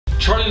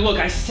Charlie, look,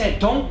 I said,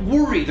 don't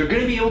worry. They're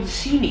gonna be able to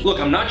see me. Look,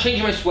 I'm not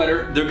changing my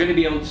sweater. They're gonna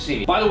be able to see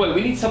me. By the way,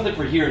 we need something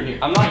for here and here.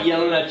 I'm not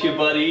yelling at you,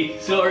 buddy.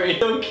 Sorry.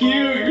 So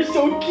cute. You're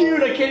so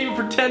cute. I can't even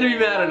pretend to be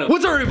mad at him.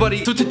 What's up,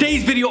 everybody? So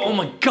today's video, oh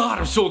my God,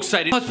 I'm so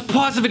excited.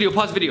 Pause the video,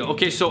 pause the video.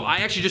 Okay, so I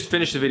actually just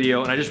finished the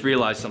video and I just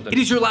realized something. It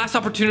is your last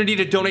opportunity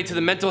to donate to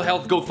the mental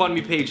health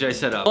GoFundMe page that I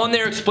set up. On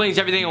there explains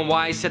everything on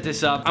why I set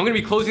this up. I'm gonna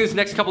be closing this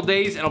next couple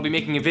days and I'll be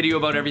making a video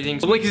about everything.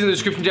 So the link is in the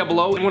description down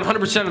below, and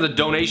 100% of the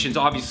donations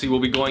obviously will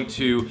be going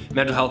to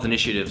mental health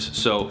initiatives.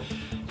 So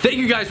thank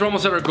you guys, we're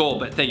almost at our goal,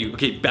 but thank you.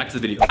 Okay, back to the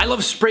video. I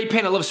love spray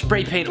paint, I love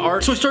spray paint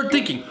art. So I started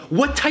thinking,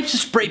 what types of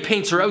spray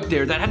paints are out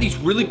there that have these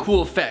really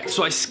cool effects?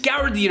 So I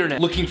scoured the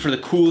internet looking for the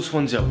coolest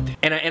ones out there.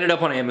 And I ended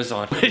up on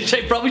Amazon, which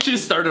I probably should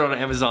have started on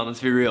Amazon, let's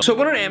be real. So I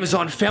went on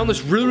Amazon, found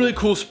this really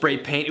cool spray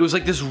paint. It was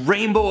like this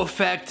rainbow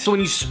effect. So when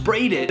you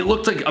sprayed it, it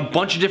looked like a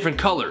bunch of different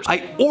colors.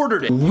 I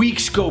ordered it,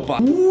 weeks go by.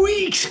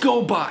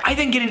 I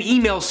then get an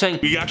email saying,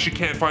 we actually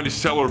can't find a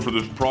seller for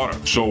this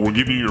product, so we're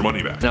giving you your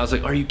money back. And I was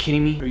like, are you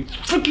kidding me? Are you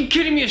freaking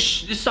kidding me?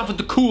 This stuff is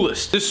the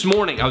coolest. This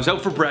morning, I was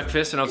out for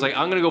breakfast and I was like,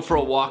 I'm gonna go for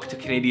a walk to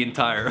Canadian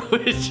Tire.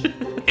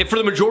 And for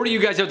the majority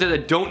of you guys out there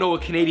that don't know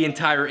what Canadian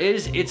Tire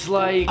is, it's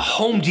like a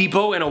Home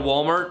Depot and a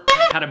Walmart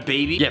had a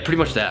baby. Yeah, pretty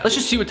much that. Let's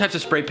just see what types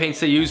of spray paints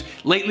they use.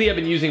 Lately, I've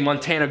been using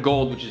Montana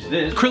Gold, which is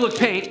this. Acrylic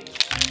paint.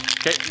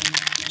 Okay.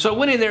 So I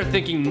went in there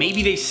thinking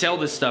maybe they sell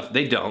this stuff.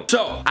 They don't.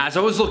 So, as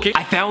I was looking,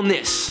 I found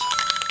this.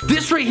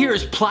 This right here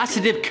is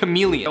Plastidip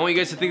Chameleon. I want you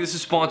guys to think this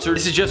is sponsored.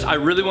 This is just, I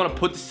really want to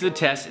put this to the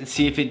test and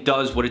see if it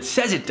does what it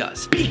says it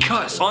does.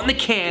 Because on the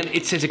can,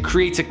 it says it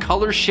creates a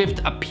color shift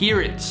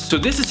appearance. So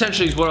this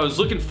essentially is what I was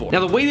looking for.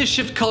 Now the way this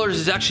shifts colors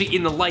is actually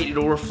in the light.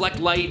 It'll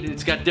reflect light and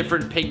it's got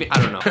different pigment. I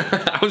don't know.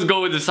 I was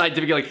going with the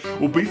scientific, like,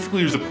 well,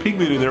 basically there's a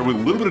pigment in there with a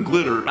little bit of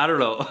glitter. I don't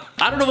know.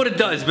 I don't know what it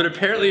does, but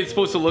apparently it's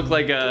supposed to look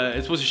like,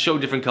 it's supposed to show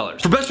different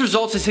colors. For best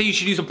results, they say you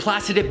should use a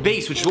Plastidip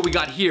base, which is what we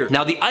got here.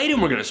 Now the item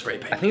we're gonna spray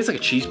paint, I think it's like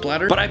a cheese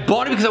platter, but I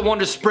bought it because I wanted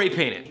to spray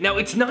paint it. Now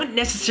it's not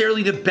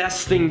necessarily the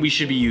best thing we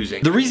should be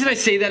using. The reason I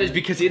say that is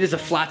because it is a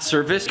flat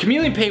surface.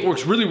 Chameleon paint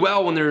works really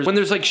well when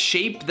there's like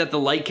shape that the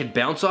light can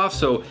bounce off,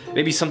 so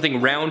maybe something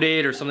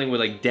rounded or something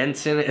with like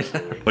dents in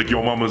it. Like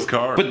your mama's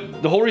car.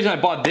 But the whole reason I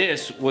bought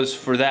this was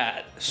for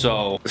that,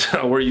 so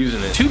we're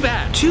using it. Too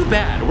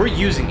bad, we're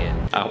using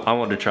it. I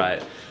wanted to try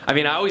it. I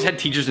mean, I always had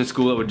teachers in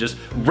school that would just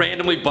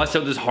randomly bust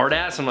out this hard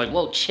ass. I'm like,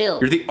 whoa, chill.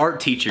 You're the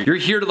art teacher. You're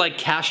here to like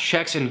cash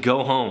checks and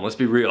go home. Let's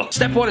be real.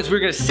 Step one is we're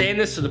gonna sand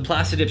this so the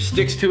Plastidip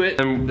sticks to it,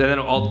 and then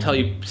I'll tell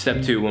you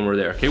step two when we're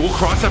there. Okay, we'll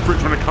cross that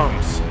bridge when it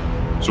comes.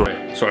 Sorry,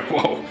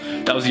 whoa.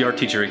 That was the art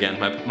teacher again.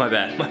 My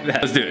bad.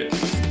 Let's do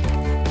it.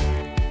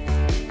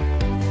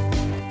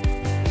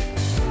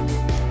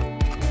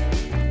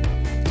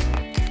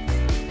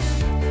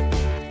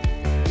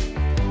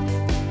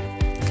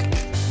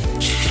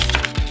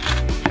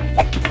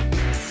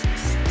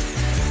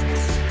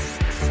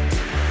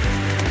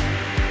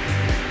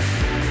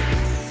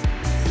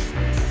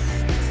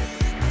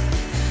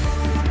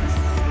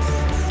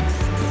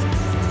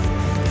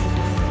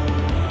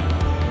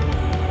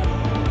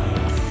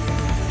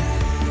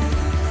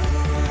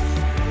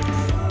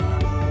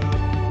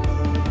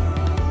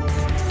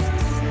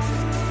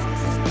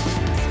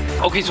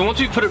 Okay, so once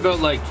we put about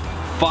like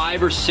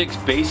 5 or 6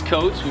 base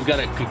coats, we've got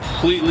it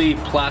completely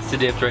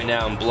Plastidip right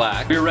now in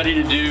black. We're ready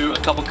to do a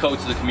couple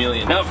coats of the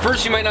Chameleon. Now at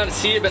first you might not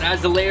see it, but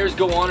as the layers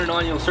go on and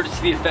on, you'll start to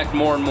see the effect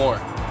more and more.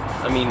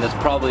 I mean, that's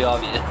probably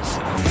obvious.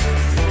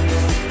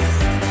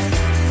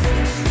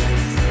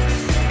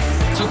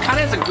 So it kind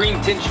of has a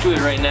green tinge to it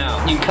right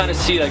now. You can kind of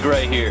see like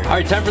right here. All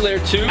right, time for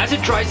layer 2. As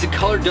it dries, the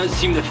color does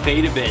seem to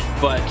fade a bit,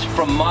 but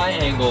from my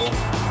angle,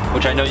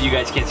 which I know you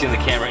guys can't see on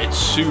the camera, it's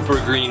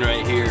super green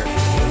right here.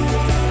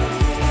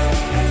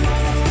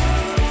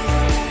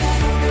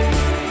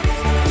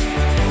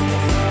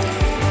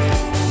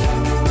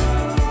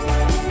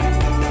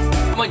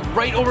 Like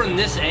right over in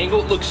this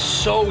angle, it looks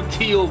so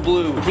teal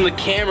blue. From the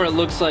camera, it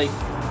looks like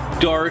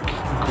dark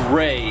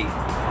gray.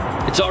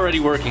 It's already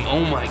working.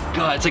 Oh my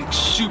God, it's like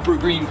super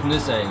green from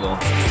this angle.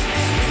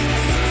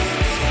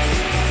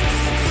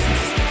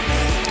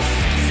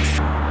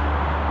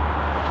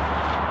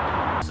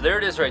 So there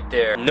it is right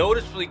there.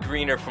 Noticeably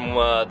greener from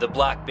the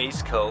black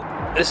base coat.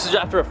 This is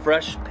after a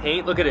fresh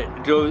paint. Look at it.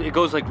 It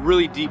goes like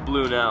really deep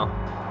blue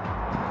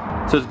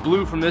now. So it's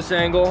blue from this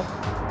angle,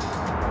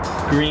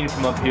 green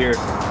from up here.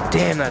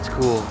 Damn, that's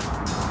cool.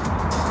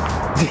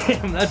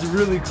 Damn, that's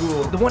really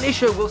cool. The one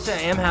issue I will say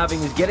I am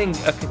having is getting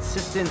a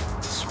consistent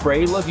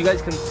spray look. You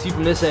guys can see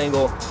from this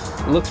angle,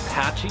 it looks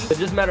patchy. It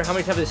doesn't matter how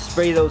many times I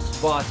spray those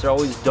spots, they're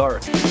always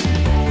dark.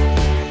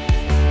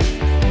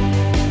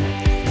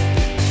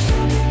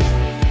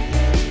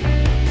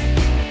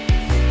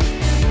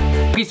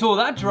 Okay, so while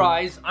that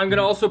dries, I'm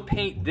gonna also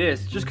paint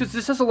this, just because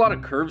this has a lot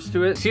of curves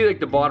to it. See like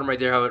the bottom right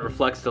there, how it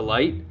reflects the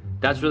light?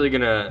 That's really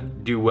gonna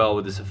do well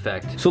with this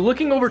effect. So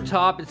looking over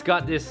top, it's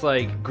got this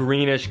like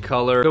greenish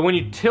color. But when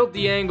you tilt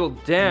the angle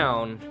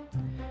down,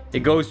 it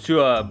goes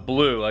to a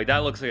blue. Like that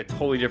looks like a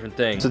totally different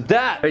thing. So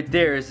that right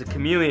there is the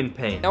chameleon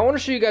paint. Now I want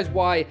to show you guys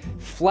why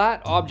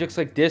flat objects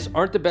like this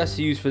aren't the best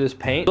to use for this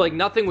paint. Like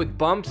nothing with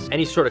bumps,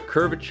 any sort of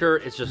curvature,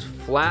 it's just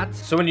flat.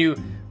 So when you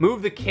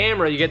move the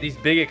camera, you get these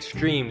big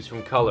extremes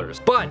from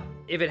colors. But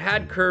if it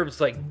had curves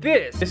like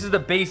this is the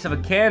base of a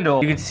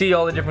candle, you can see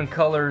all the different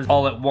colors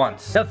all at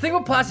once. Now the thing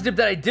with plastic dip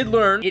that I did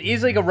learn, it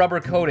is like a rubber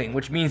coating,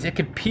 which means it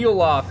could peel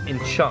off in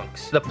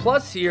chunks. The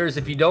plus here is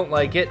if you don't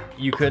like it,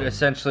 you could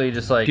essentially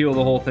just like peel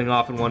the whole thing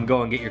off in one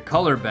go and get your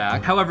color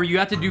back. However, you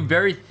have to do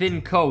very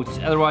thin coats,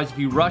 otherwise if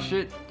you rush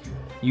it,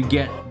 you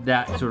get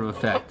that sort of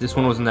effect. This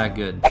one wasn't that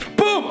good.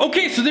 Boom!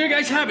 Okay, so there you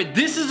guys have it.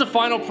 This is the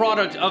final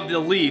product of the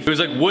leaf. It was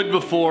like wood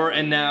before,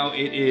 and now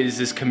it is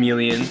this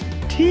chameleon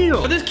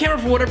teal. But this camera,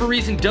 for whatever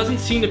reason, doesn't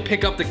seem to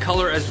pick up the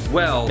color as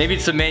well. Maybe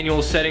it's the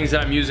manual settings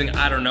that I'm using,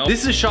 I don't know.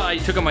 This is a shot I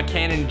took on my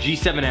Canon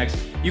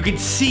G7X. You can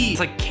see it's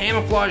like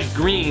camouflage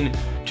green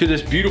to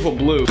this beautiful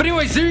blue. But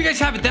anyways, there you guys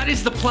have it. That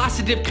is the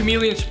Plastic Dip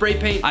Chameleon spray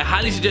paint. I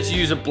highly suggest you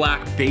use a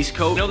black base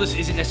coat. I know this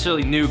isn't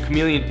necessarily new.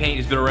 Chameleon paint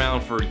has been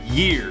around for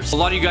years. A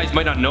lot of you guys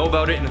might not know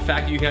about it, and the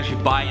fact that you can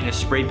actually buy it in a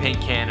spray paint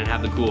can and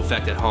have the cool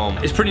effect at home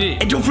is pretty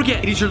neat. And don't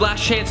forget, it is your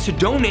last chance to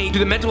donate to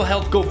the mental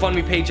health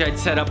GoFundMe page I had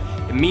set up.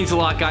 It means a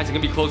lot, guys. I'm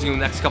gonna be closing in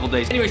the next couple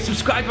days. Anyway,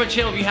 subscribe to my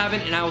channel if you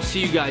haven't, and I will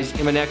see you guys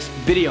in my next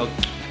video.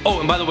 Oh,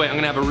 and by the way, I'm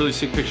gonna have a really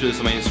sick picture of this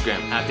on my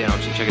Instagram,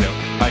 @DanOption. Check it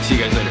out. All right, see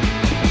you guys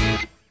later.